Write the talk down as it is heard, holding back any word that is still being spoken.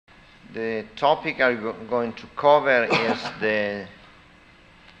The topic I'm going to cover is the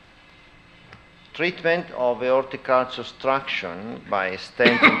treatment of aortic arch obstruction by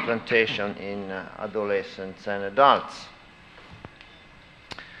stent implantation in adolescents and adults.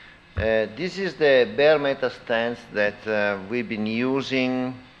 This is the bare metal stents that we've been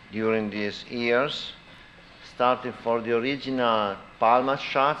using during these years, starting for the original Palma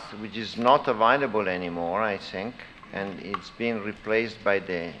shots, which is not available anymore, I think, and it's been replaced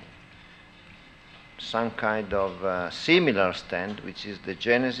by some kind of similar stent, which is the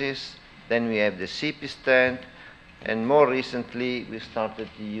Genesis. Then we have the CP stent, and more recently we started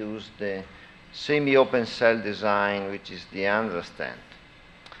to use the semi-open cell design, which is the Andra stent.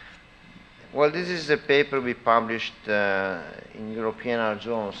 Well, this is a paper we published in European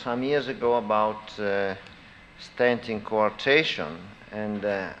Journal some years ago about stenting coarctation, and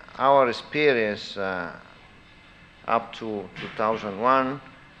our experience up to 2001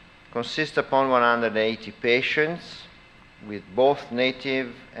 consists upon 180 patients with both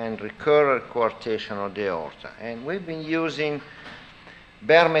native and recurrent coarctation of the aorta. And we've been using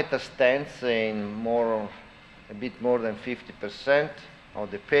bare metal stents in a bit more than 50%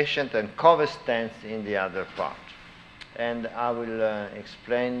 of the patient, and cover stents in the other part. And I will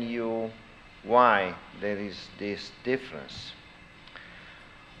explain you why there is this difference.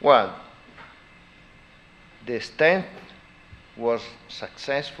 Well, the stent was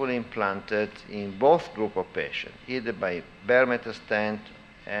successfully implanted in both group of patients, either by bare metal stent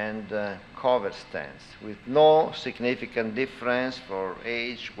and cover stents, with no significant difference for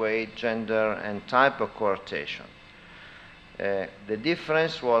age, weight, gender, and type of coarctation. The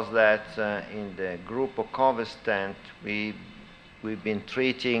difference was that in the group of cover stent, we've been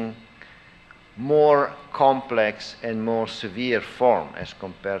treating more complex and more severe form as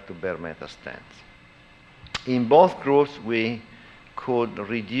compared to bare metal stents. In both groups, we could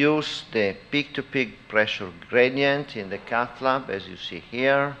reduce the peak-to-peak pressure gradient in the cath lab, as you see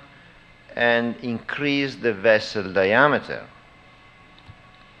here, and increase the vessel diameter.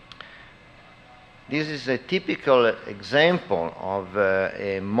 This is a typical example of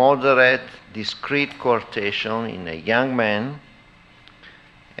a moderate discrete coarctation in a young man,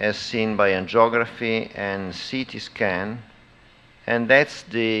 as seen by angiography and CT scan, and that's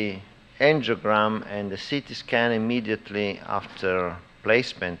the angiogram and the CT scan immediately after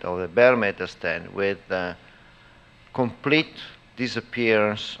placement of the bare metal stent, with complete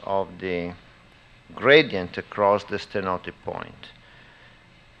disappearance of the gradient across the stenotic point.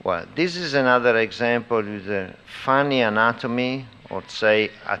 Well, this is another example with a funny anatomy, or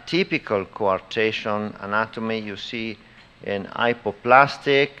say atypical coarctation anatomy. You see an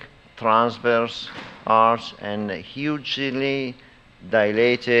hypoplastic transverse arch and a hugely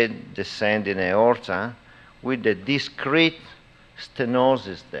dilated descending aorta with a discrete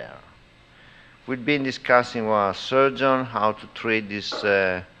stenosis there. We've been discussing with our surgeon how to treat this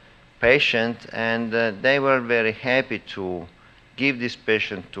patient, and they were very happy to give this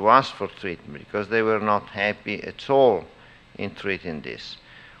patient to us for treatment, because they were not happy at all in treating this.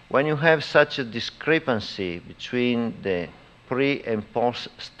 When you have such a discrepancy between the pre and post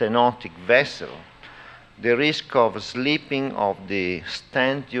stenotic vessel, the risk of slipping of the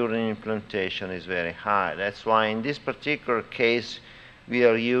stent during implantation is very high. That's why in this particular case we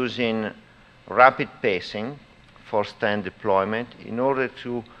are using rapid pacing for stent deployment in order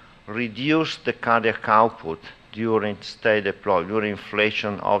to reduce the cardiac output during stent deployment, during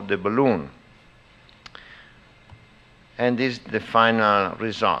inflation of the balloon. And this is the final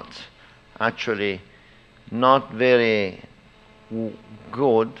result. Actually, not very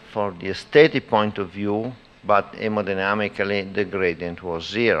good for the aesthetic point of view, but hemodynamically the gradient was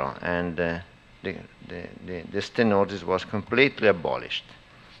zero, and the stenosis was completely abolished.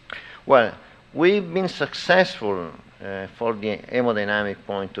 Well, we've been successful for the hemodynamic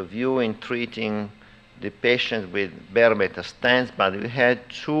point of view in treating the patient with bare metal stents, but we had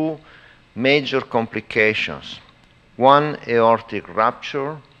two major complications. One, aortic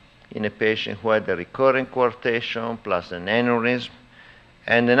rupture in a patient who had a recurrent coarctation plus an aneurysm,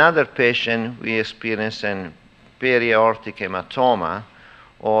 and another patient we experienced an periaortic hematoma,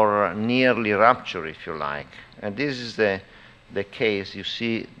 or nearly rupture, if you like. And this is the case. You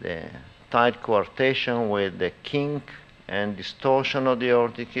see the tight coarctation with the kink and distortion of the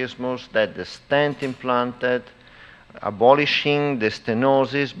aortic isthmus that the stent implanted, abolishing the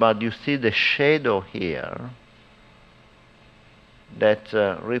stenosis, but you see the shadow here that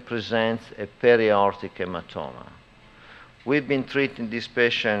represents a periaortic hematoma. We've been treating this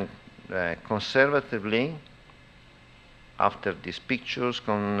patient conservatively after these pictures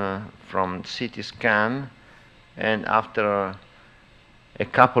from CT scan, and after a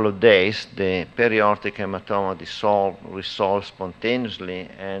couple of days, the peri-aortic hematoma resolved spontaneously,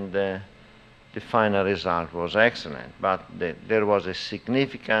 and the final result was excellent. But there was a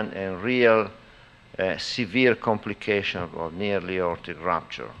significant and real severe complication of nearly aortic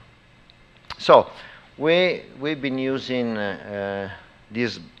rupture. So we've been using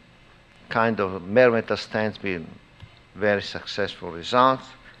this kind of bare metal stents with very successful results,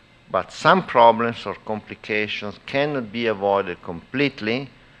 but some problems or complications cannot be avoided completely,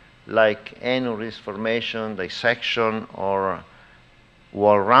 like aneurysm formation, dissection, or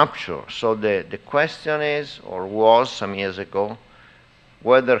wall rupture. So the question is, or was some years ago,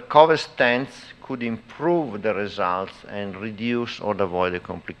 whether cover stents could improve the results and reduce or avoid the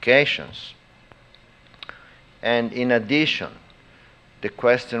complications. And in addition, the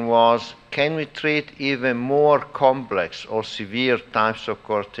question was, can we treat even more complex or severe types of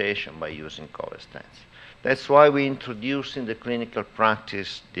coarctation by using cover stents? That's why we introduced in the clinical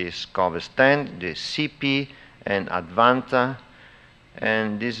practice this cover stent, the CP and Advanta,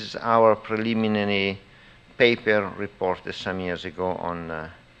 and this is our preliminary paper reported some years ago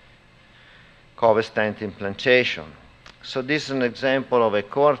on cover stent implantation. So this is an example of a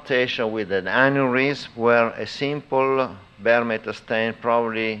coarctation with an aneurysm where a simple bare metal stent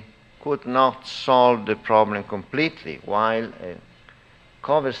probably could not solve the problem completely, while a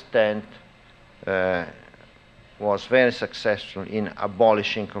cover stent was very successful in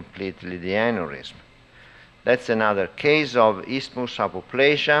abolishing completely the aneurysm. That's another case of isthmus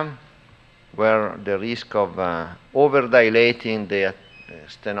hypoplasia, where the risk of over-dilating the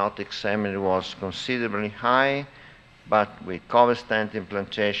stenotic segment was considerably high, but with cover stent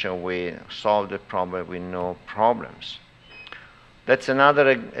implantation we solved the problem with no problems. That's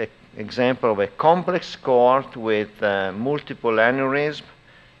another example of a complex cohort with multiple aneurysms.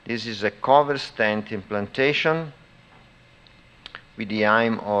 This is a cover stent implantation with the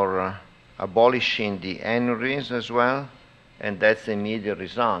aim of abolishing the aneurysm as well, and that's the immediate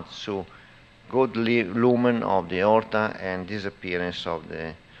result. So good lumen of the aorta and disappearance of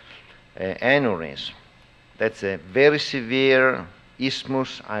the aneurysm. That's a very severe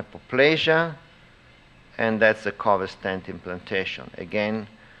isthmus hypoplasia, and that's a cover stent implantation. Again,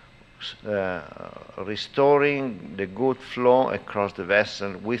 restoring the good flow across the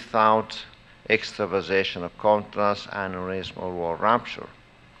vessel without extravasation of contrast, aneurysm, or wall rupture.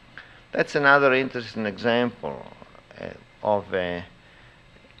 That's another interesting example of a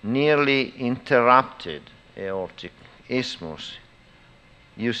nearly interrupted aortic isthmus.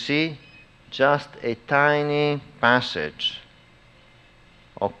 You see just a tiny passage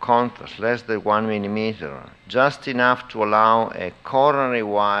of contrast, less than 1 millimeter, just enough to allow a coronary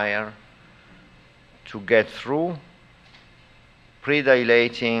wire to get through,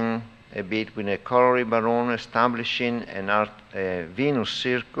 pre-dilating a bit with a coronary balloon, establishing a venous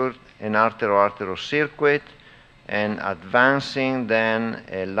circuit, an arterial circuit, and advancing then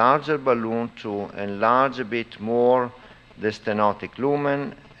a larger balloon to enlarge a bit more the stenotic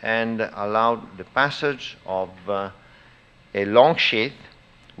lumen and allow the passage of a long sheath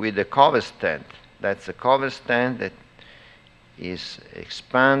with a cover stent. That's a cover stent that is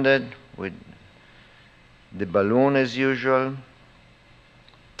expanded with the balloon as usual,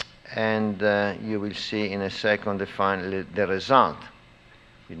 and you will see in a second the result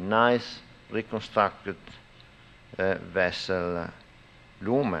with nice reconstructed vessel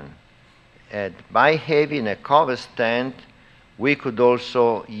lumen. And by having a cover stent, we could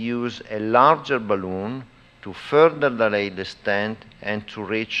also use a larger balloon to further dilate the stent and to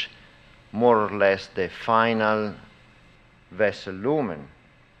reach more or less the final vessel lumen.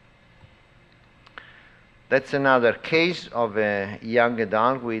 That's another case of a young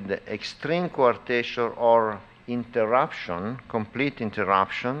adult with extreme coarctation or interruption, complete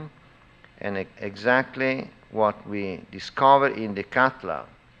interruption, and exactly what we discovered in the cath lab.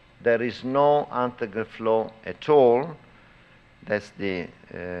 There is no antegrade flow at all. That's the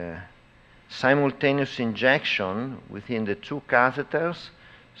simultaneous injection within the two catheters,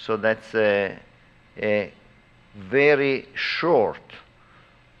 so that's a very short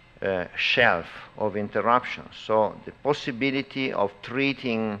shelf of interruption. So the possibility of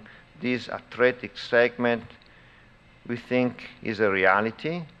treating this arthritic segment, we think, is a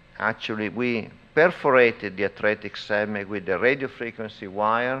reality. Actually, we perforated the arthritic segment with the radiofrequency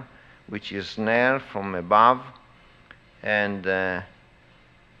wire, which is snared from above, and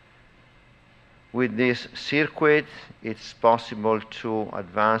with this circuit, it's possible to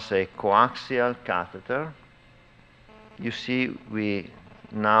advance a coaxial catheter. You see, we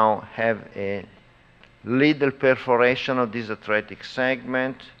now have a little perforation of this arthritic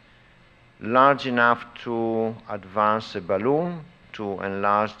segment, large enough to advance a balloon to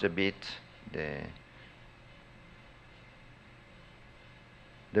enlarge a bit the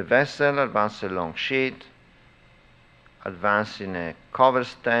vessel, advance a long sheet, advance in a cover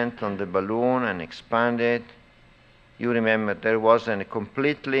stent on the balloon and expand it. You remember there was a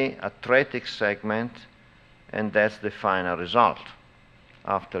completely atretic segment, and that's the final result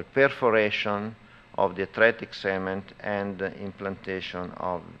after perforation of the atretic segment and implantation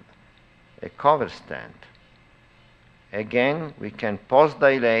of a cover stent. Again, we can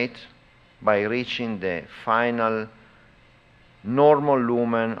post-dilate by reaching the final normal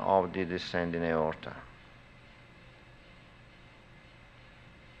lumen of the descending aorta.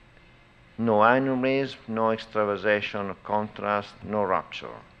 No aneurysm, no extravasation, contrast, no rupture.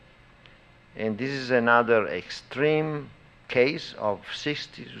 And this is another extreme case of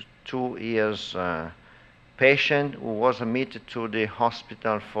 62 years patient who was admitted to the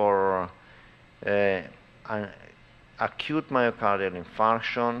hospital for an acute myocardial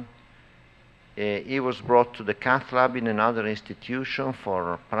infarction. He was brought to the cath lab in another institution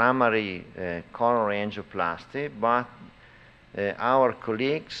for primary coronary angioplasty, but our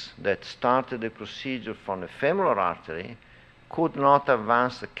colleagues that started the procedure from the femoral artery could not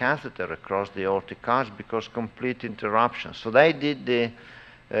advance the catheter across the aortic arch because complete interruption. So they did the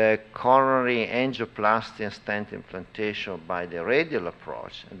coronary angioplasty and stent implantation by the radial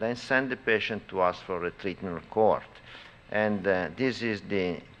approach, and then sent the patient to us for a treatment cohort. And this is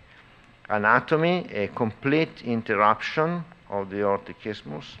the anatomy, a complete interruption of the aortic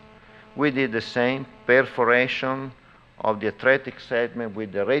isthmus. We did the same perforation of the atretic segment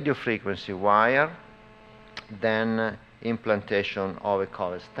with the radiofrequency wire, then implantation of a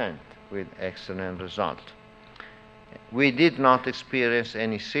cover stent with excellent result. We did not experience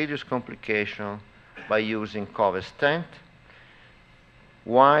any serious complication by using cover stent,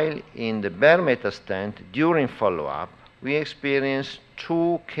 while in the bare metal stent, during follow-up, we experienced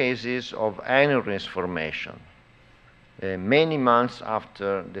 2 cases of aneurysm formation many months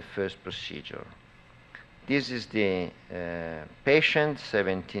after the first procedure. This is the patient,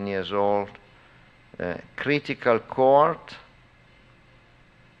 17 years old, critical cohort.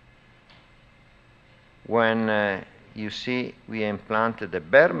 When you see we implanted a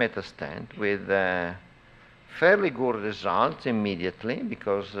bare metal stent with fairly good results immediately,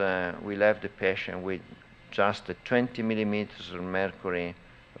 because we left the patient with just a 20 millimeters of mercury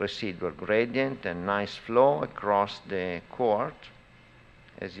residual gradient and nice flow across the cohort,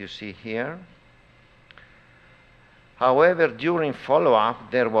 as you see here. However, during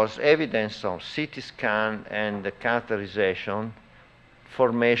follow-up, there was evidence of CT scan and the catheterization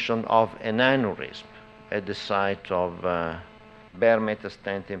formation of an aneurysm at the site of bare metal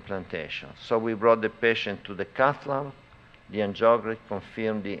stent implantation. So we brought the patient to the cath lab. The angiography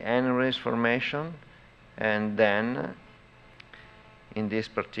confirmed the aneurysm formation, and then in this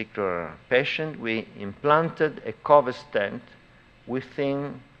particular patient, we implanted a cover stent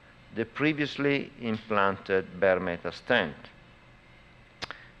within the previously implanted bare metal stent.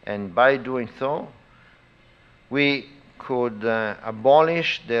 And by doing so, we could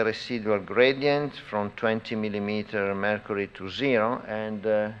abolish the residual gradient from 20 millimeter mercury to 0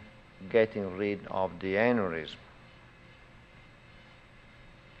 and getting rid of the aneurysm.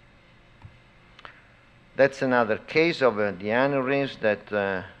 That's another case of the aneurysm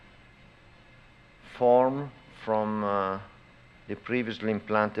that formed from the previously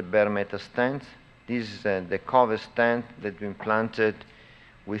implanted bare metal stent. This is the cover stent that we implanted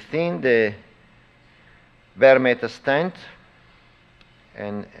within the bare metal stent,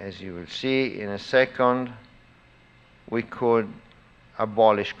 and as you will see in a second, we could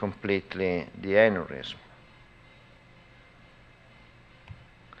abolish completely the aneurysm.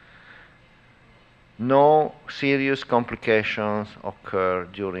 No serious complications occur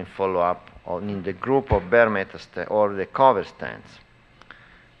during follow-up in the group of bare metal stent or the cover stents.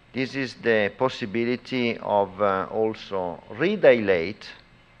 This is the possibility of also redilate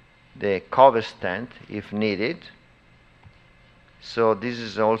the cover stent if needed. So this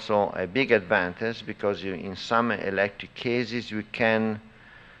is also a big advantage, because in some elective cases you can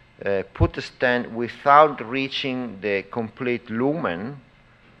put a stent without reaching the complete lumen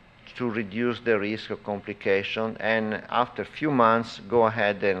to reduce the risk of complication, and after a few months go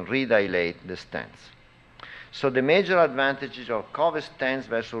ahead and redilate the stents. So the major advantages of cover stents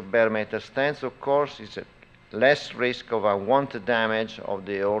versus bare metal stents, of course, is a less risk of unwanted damage of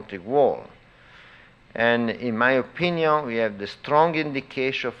the aortic wall. And in my opinion, we have the strong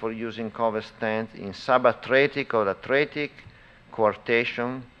indication for using cover stents in subatretic or atretic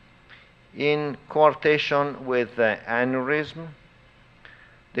coarctation, in coarctation with aneurysm,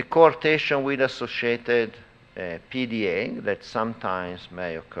 the coarctation with associated PDA that sometimes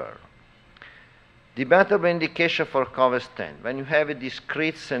may occur. Debatable indication for cover stent. When you have a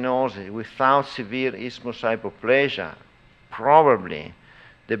discrete stenosis without severe isthmus hypoplasia, probably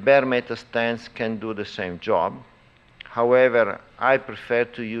the bare metal stents can do the same job. However, I prefer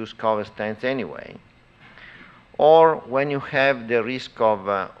to use cover stents anyway. Or when you have the risk of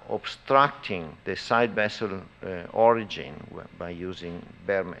obstructing the side vessel origin by using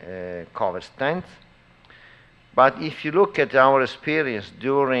cover stents. But if you look at our experience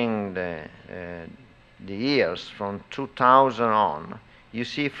during the years from 2000 on, you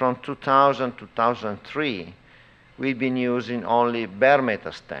see from 2000 to 2003, we've been using only bare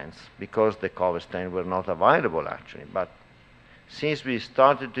metal stents because the cover stents were not available actually. But since we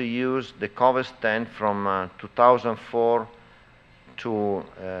started to use the cover stent from 2004 to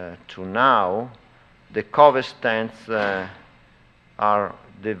now, the cover stents are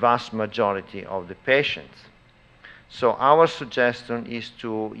the vast majority of the patients. So our suggestion is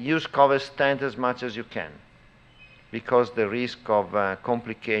to use cover stent as much as you can because the risk of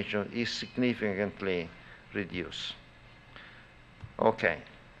complication is significantly reduced. Okay.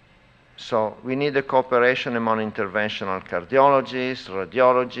 So we need the cooperation among interventional cardiologists,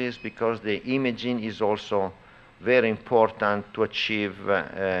 radiologists, because the imaging is also very important to achieve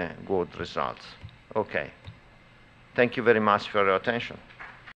good results. Okay. Thank you very much for your attention.